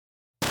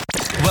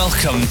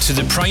Welcome to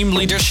the Prime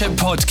Leadership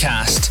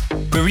Podcast,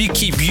 where we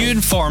keep you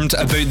informed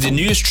about the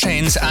newest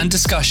trends and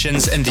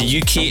discussions in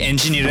the UK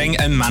engineering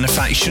and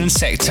manufacturing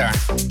sector.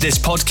 This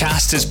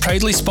podcast is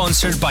proudly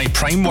sponsored by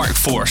Prime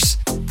Workforce,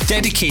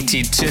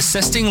 dedicated to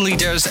assisting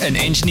leaders in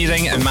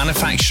engineering and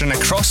manufacturing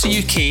across the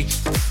UK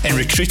in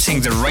recruiting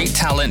the right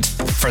talent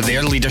for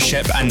their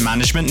leadership and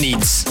management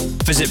needs.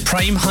 Visit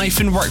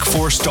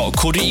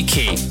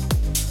prime-workforce.co.uk.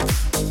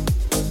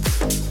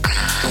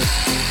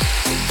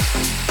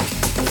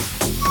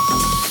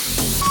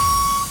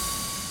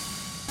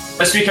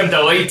 This week I'm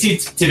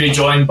delighted to be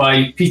joined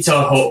by Peter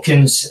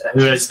Hopkins,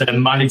 who is the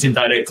Managing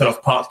Director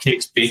of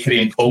Partcakes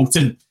Bakery in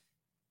Bolton.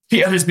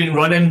 Peter has been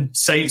running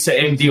sites at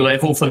MD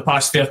level for the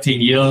past 13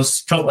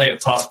 years, currently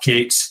at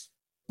Partcakes,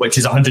 which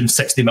is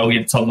 160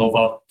 million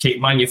turnover cake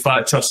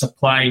manufacturer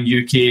supplying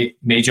UK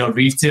major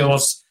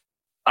retailers.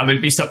 I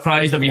would be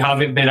surprised if you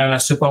haven't been in a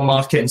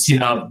supermarket and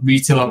seen a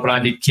retailer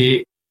branded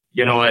cake,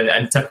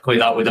 and typically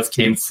that would have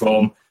came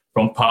from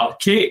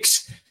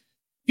Partcakes.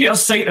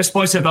 Peter's site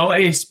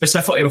responsibility,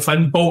 specifically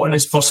within Bolton,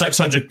 is for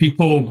 600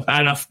 people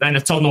and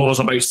the turnover is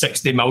about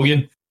 60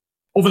 million.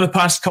 Over the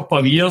past couple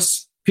of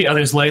years, Peter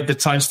has led the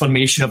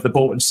transformation of the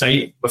Bolton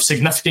site with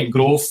significant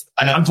growth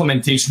and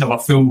implementation of a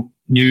full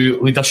new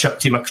leadership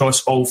team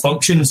across all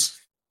functions.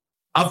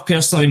 I've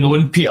personally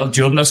known Peter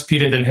during this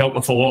period and helped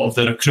with a lot of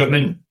the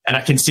recruitment, and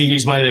I can see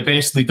he's one of the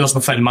best leaders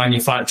within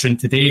manufacturing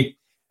today.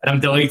 And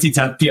I'm delighted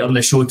to have Peter on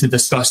the show to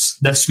discuss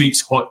this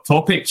week's hot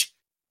topic: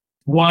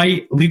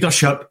 why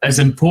leadership is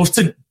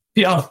important.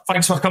 Peter,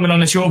 thanks for coming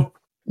on the show.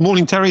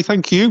 Morning, Terry.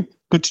 Thank you.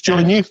 Good to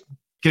join you.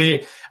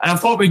 Great. And I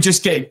thought we'd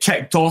just get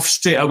kicked off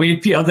straight away,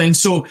 Peter, then.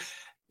 So,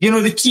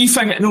 the key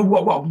thing,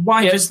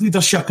 why is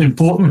leadership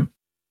important?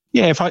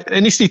 Yeah, if I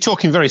initially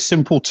talk in very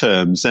simple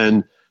terms,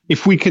 then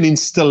if we can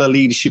instill a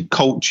leadership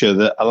culture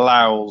that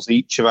allows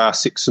each of our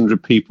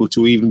 600 people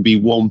to even be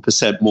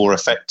 1% more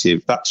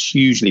effective, that's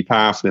hugely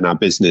powerful in our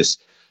business,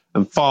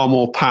 and far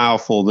more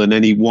powerful than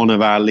any one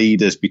of our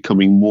leaders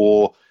becoming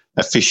more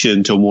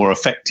efficient or more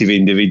effective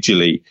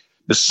individually.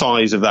 The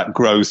size of that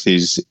growth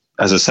is,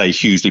 as I say,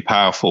 hugely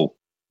powerful.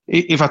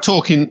 If I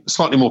talk in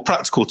slightly more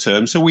practical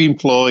terms, so we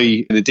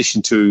employ, in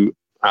addition to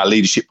our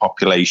leadership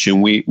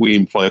population, we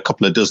employ a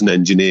couple of dozen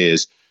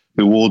engineers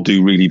who all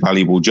do really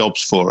valuable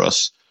jobs for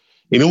us.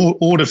 In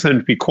order for them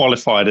to be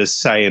qualified as,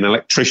 say, an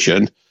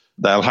electrician,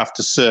 they'll have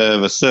to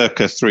serve a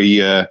circa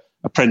 3-year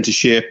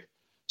apprenticeship,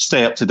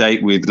 stay up to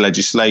date with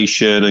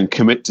legislation, and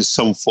commit to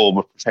some form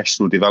of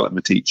professional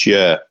development each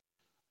year.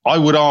 I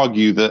would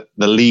argue that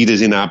the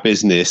leaders in our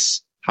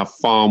business have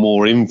far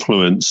more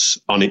influence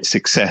on its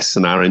success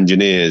than our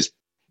engineers.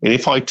 And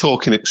if I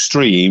talk in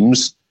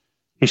extremes,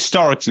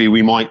 historically,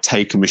 we might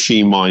take a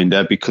machine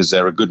minder because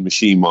they're a good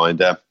machine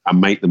minder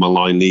and make them a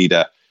line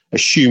leader,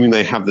 assuming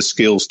they have the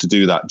skills to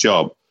do that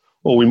job.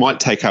 Or we might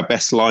take our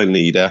best line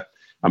leader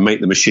and make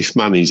them a shift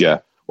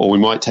manager. Or we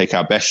might take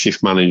our best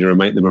shift manager and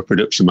make them a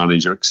production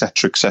manager,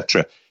 etc.,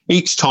 etc.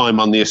 Each time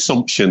on the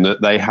assumption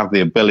that they have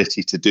the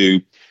ability to do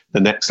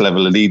the next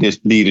level of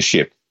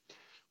leadership.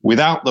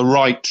 Without the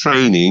right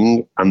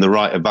training and the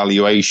right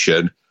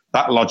evaluation,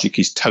 that logic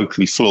is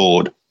totally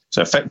flawed.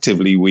 So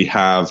effectively, we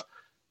have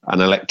an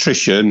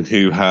electrician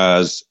who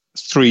has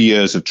 3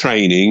 years of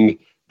training,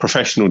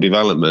 professional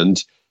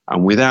development,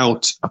 and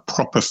without a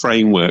proper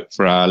framework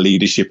for our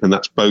leadership, and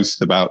that's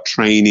both about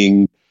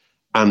training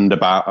and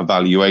about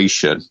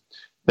evaluation,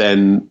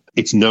 then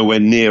it's nowhere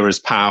near as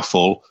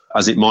powerful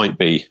as it might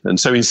be. And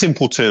so in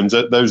simple terms,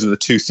 those are the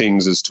two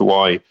things as to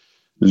why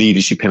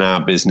leadership in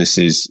our business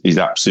is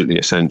absolutely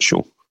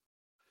essential.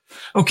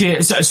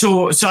 Okay,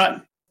 so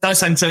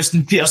that's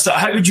interesting, Peter. So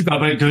how would you go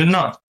about doing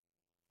that?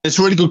 It's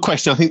a really good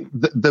question. I think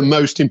the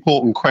most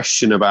important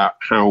question about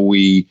how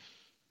we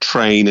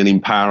train and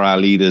empower our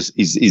leaders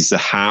is the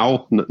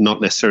how,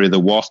 not necessarily the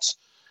what.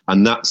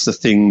 And that's the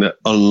thing that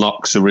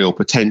unlocks a real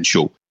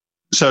potential.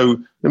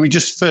 So let me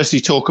just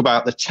firstly talk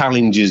about the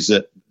challenges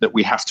that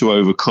we have to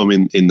overcome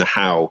in the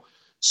how.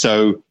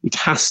 So it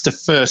has to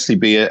firstly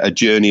be a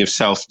journey of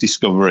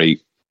self-discovery.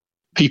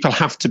 People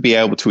have to be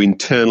able to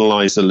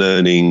internalize the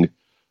learning,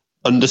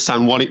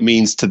 understand what it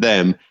means to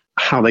them,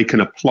 how they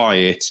can apply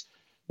it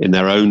in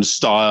their own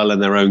style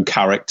and their own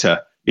character.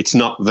 It's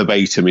not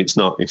verbatim. It's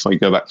not, if I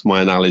go back to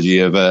my analogy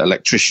of an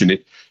electrician,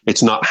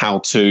 it's not how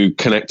to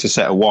connect a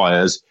set of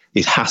wires.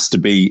 It has to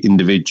be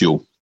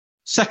individual.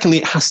 Secondly,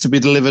 it has to be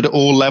delivered at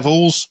all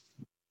levels,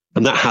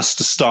 and that has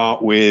to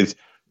start with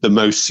the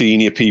most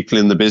senior people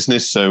in the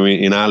business. So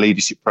in our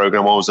leadership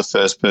program, I was the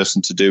first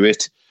person to do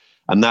it,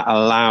 and that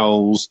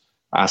allows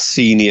our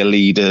senior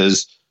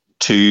leaders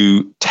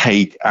to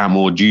take our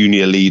more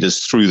junior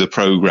leaders through the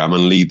program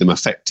and lead them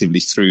effectively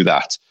through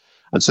that.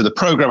 And so the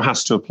program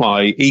has to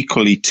apply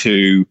equally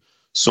to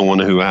someone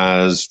who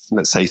has,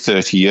 let's say,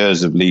 30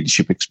 years of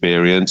leadership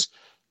experience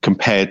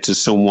compared to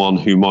someone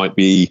who might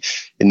be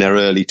in their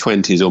early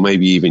 20s or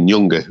maybe even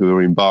younger, who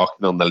are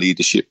embarking on the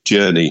leadership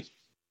journey.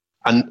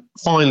 And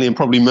finally, and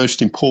probably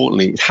most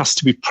importantly, it has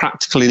to be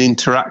practical and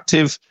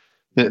interactive.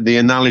 The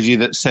analogy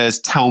that says,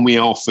 tell me,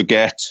 I'll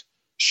forget,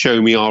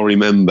 show me, I'll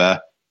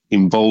remember,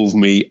 involve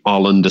me,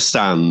 I'll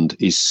understand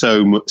is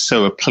so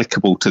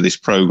applicable to this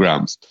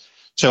program.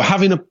 So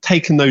having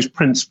taken those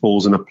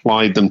principles and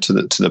applied them to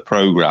the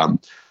program,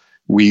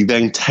 we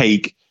then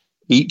take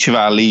each of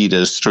our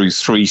leaders through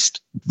three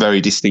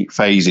very distinct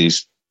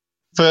phases.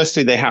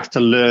 Firstly, they have to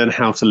learn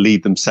how to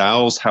lead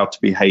themselves, how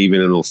to behave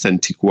in an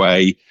authentic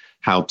way,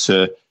 how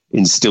to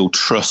instill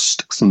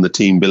trust from the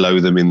team below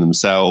them in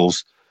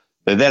themselves.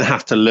 They then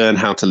have to learn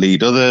how to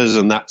lead others,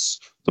 and that's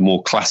the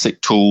more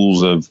classic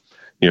tools of,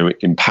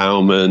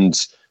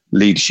 empowerment,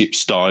 leadership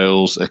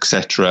styles,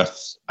 etc.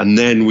 And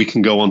then we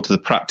can go on to the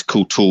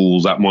practical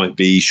tools. That might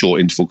be short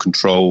interval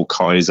control,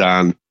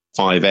 Kaizen,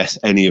 5S,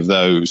 any of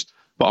those.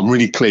 But I'm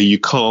really clear you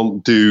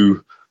can't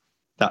do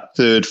that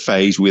third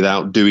phase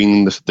without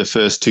doing the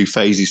first two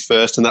phases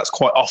first. And that's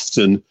quite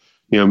often,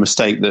 a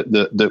mistake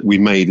that we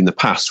made in the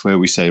past, where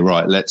we say,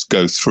 right, let's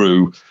go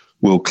through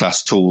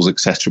world-class tools,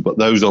 etc. But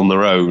those on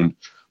their own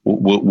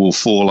will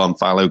fall on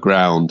fallow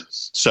ground.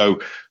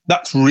 So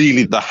that's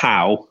really the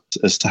how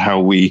as to how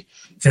we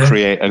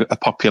create a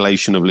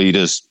population of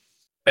leaders.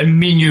 And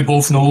me and you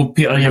both know,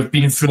 Peter, you've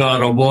been through a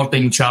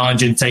rewarding,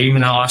 challenging time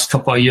in the last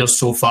couple of years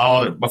so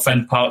far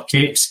within Park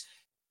Cakes.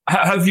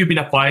 How have you been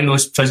applying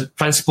those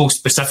principles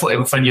specifically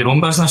within your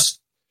own business?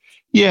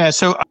 Yeah,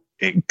 so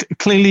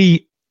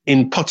clearly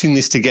in putting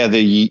this together,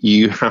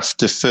 you have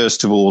to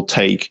first of all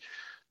take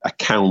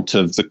account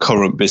of the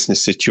current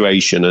business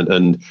situation.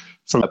 And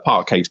from a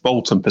Park Cakes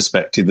Bolton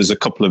perspective, there's a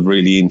couple of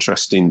really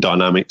interesting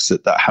dynamics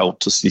that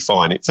helped us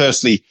define it.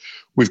 Firstly,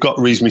 we've got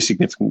reasonably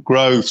significant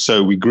growth.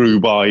 So we grew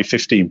by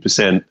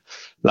 15%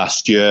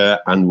 last year,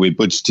 and we're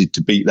budgeted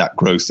to beat that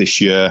growth this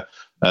year.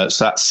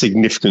 So that's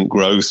significant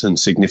growth and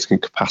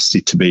significant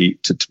capacity to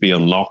be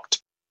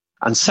unlocked.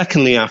 And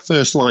secondly, our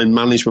first line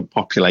management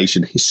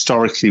population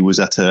historically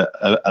was at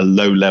a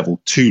low level,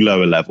 too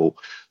low a level.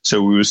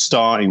 So we were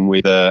starting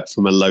with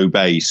from a low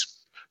base.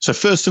 So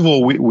first of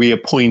all, we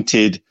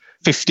appointed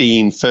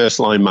 15 first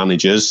line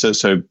managers.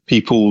 So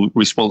people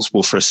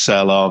responsible for a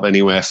cell of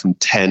anywhere from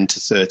 10 to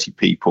 30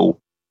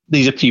 people.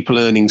 These are people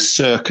earning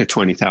circa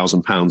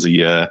 £20,000 a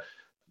year.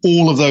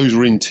 All of those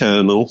were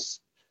internal.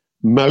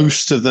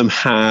 Most of them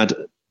had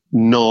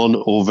none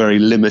or very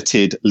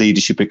limited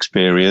leadership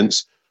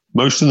experience.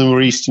 Most of them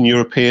were Eastern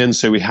European,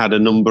 so we had a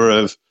number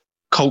of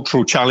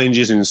cultural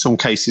challenges, and in some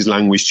cases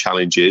language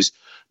challenges.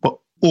 But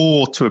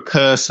all to a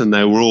person,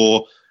 they were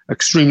all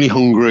extremely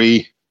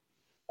hungry,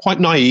 quite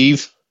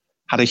naive,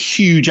 had a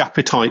huge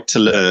appetite to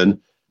learn.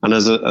 And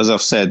as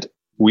I've said,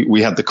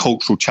 we had the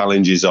cultural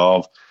challenges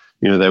of,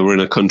 they were in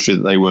a country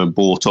that they weren't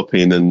brought up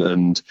in,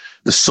 and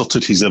the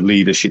subtleties of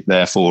leadership,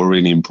 therefore, are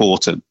really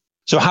important.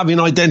 So having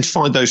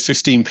identified those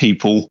 15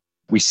 people,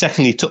 we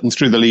secondly took them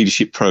through the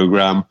leadership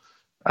program,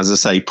 as I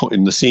say,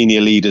 putting the senior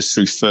leaders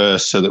through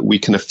first so that we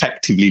can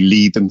effectively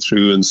lead them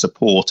through and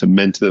support and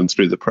mentor them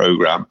through the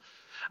program.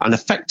 And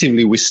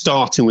effectively, we're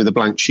starting with a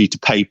blank sheet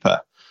of paper.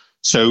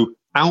 So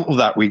out of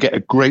that, we get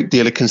a great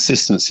deal of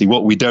consistency.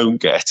 What we don't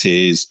get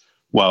is,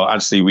 well,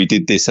 actually, we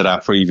did this at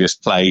our previous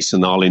place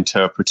and I'll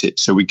interpret it.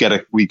 So we get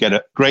a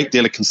great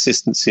deal of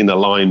consistency and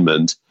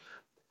alignment.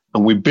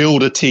 And we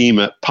build a team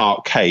at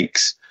Park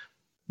Cakes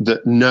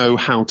that know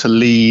how to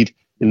lead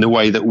in the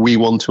way that we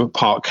want to at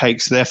Park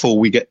Cakes. Therefore,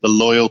 we get the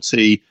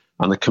loyalty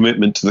and the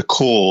commitment to the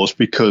cause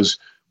because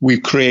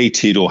we've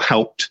created or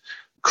helped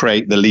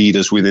create the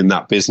leaders within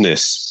that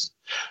business.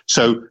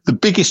 So the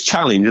biggest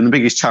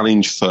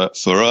challenge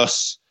for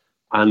us,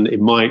 and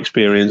in my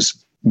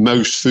experience,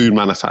 most food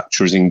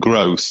manufacturers in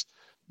growth,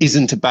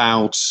 isn't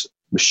about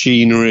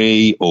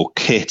machinery or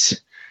kit.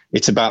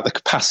 It's about the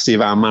capacity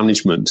of our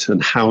management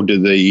and how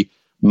do the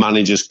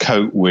managers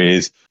cope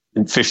with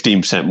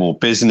 15% more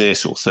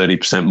business or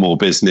 30% more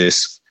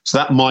business. So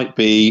that might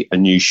be a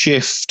new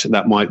shift,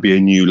 that might be a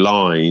new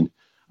line.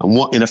 And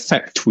what in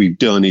effect we've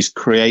done is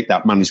create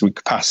that management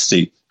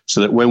capacity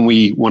so that when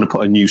we want to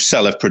put a new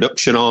cell of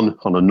production on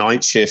a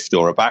night shift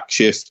or a back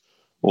shift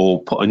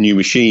or put a new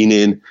machine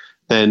in,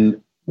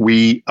 then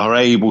we are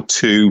able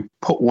to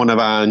put one of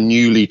our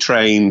newly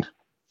trained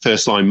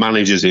first line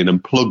managers in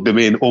and plug them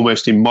in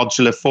almost in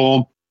modular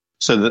form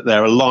so that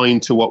they're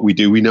aligned to what we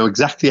do. We know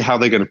exactly how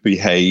they're going to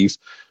behave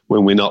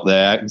when we're not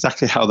there,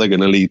 exactly how they're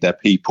going to lead their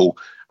people.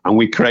 And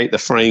we create the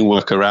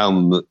framework around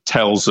them that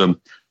tells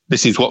them,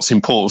 this is what's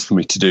important for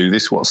me to do,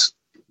 this is what's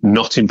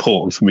not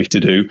important for me to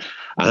do.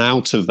 And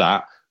out of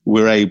that,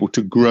 we're able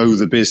to grow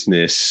the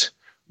business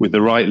with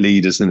the right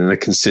leaders and in a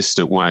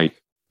consistent way.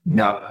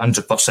 Yeah,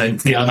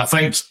 100%. Yeah, and I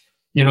think,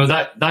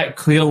 that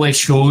clearly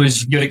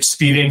shows your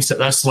experience at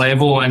this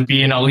level and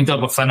being a leader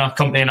within a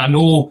company. And I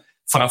know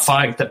for a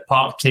fact that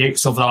Park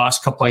Cakes over the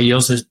last couple of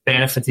years has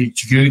benefited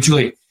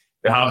hugely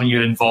by having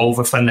you involved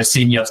within the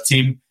senior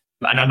team.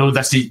 And I know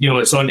this is,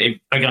 it's on to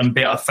bigger and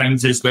better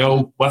things as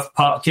well with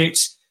Park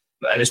Cakes.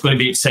 And it's going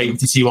to be exciting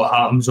to see what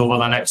happens over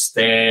the next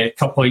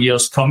couple of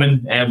years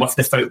coming with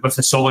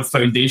the solid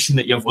foundation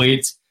that you've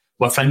laid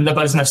within the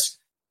business.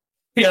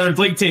 Peter, I'd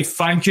like to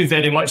thank you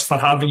very much for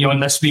having you on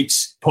this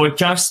week's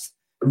podcast.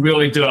 I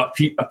really do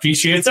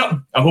appreciate it.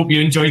 I hope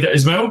you enjoyed it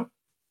as well.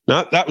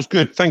 No, that was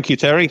good. Thank you,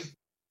 Terry.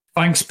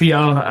 Thanks, Peter.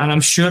 And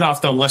I'm sure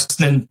after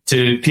listening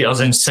to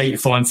Peter's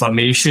insightful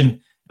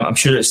information, I'm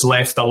sure it's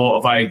left a lot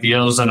of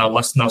ideas in our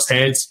listeners'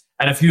 heads.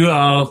 And if you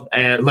are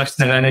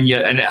listening in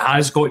and it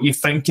has got you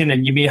thinking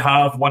and you may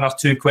have one or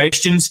two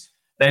questions,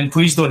 then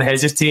please don't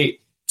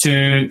hesitate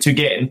to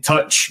get in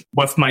touch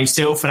with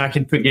myself and I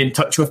can put you in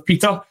touch with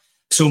Peter.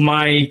 So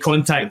my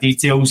contact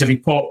details, if you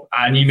pop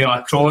an email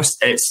across,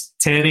 it's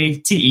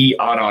Terry, Terry,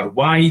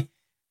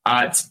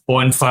 at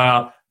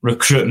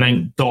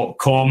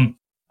bonfirerecruitment.com.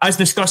 As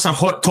discussed, our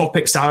hot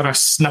topics are a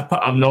snippet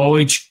of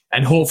knowledge,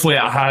 and hopefully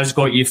it has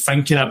got you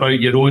thinking about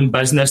your own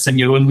business and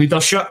your own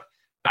leadership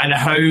and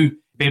how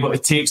be able to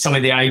take some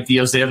of the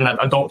ideas there and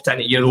adopt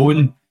into your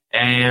own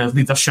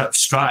leadership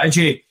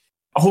strategy.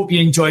 I hope you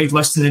enjoyed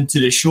listening to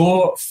the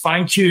show.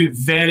 Thank you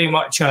very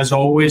much, as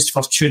always,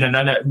 for tuning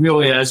in. It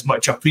really is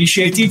much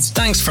appreciated.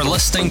 Thanks for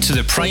listening to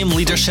the Prime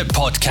Leadership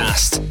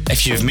Podcast.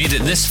 If you've made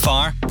it this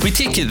far, we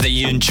take it that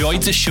you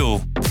enjoyed the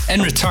show.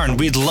 In return,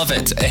 we'd love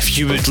it if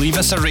you would leave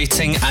us a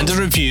rating and a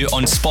review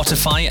on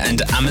Spotify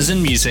and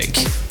Amazon Music.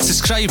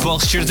 Subscribe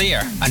whilst you're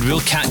there, and we'll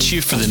catch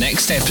you for the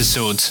next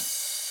episode.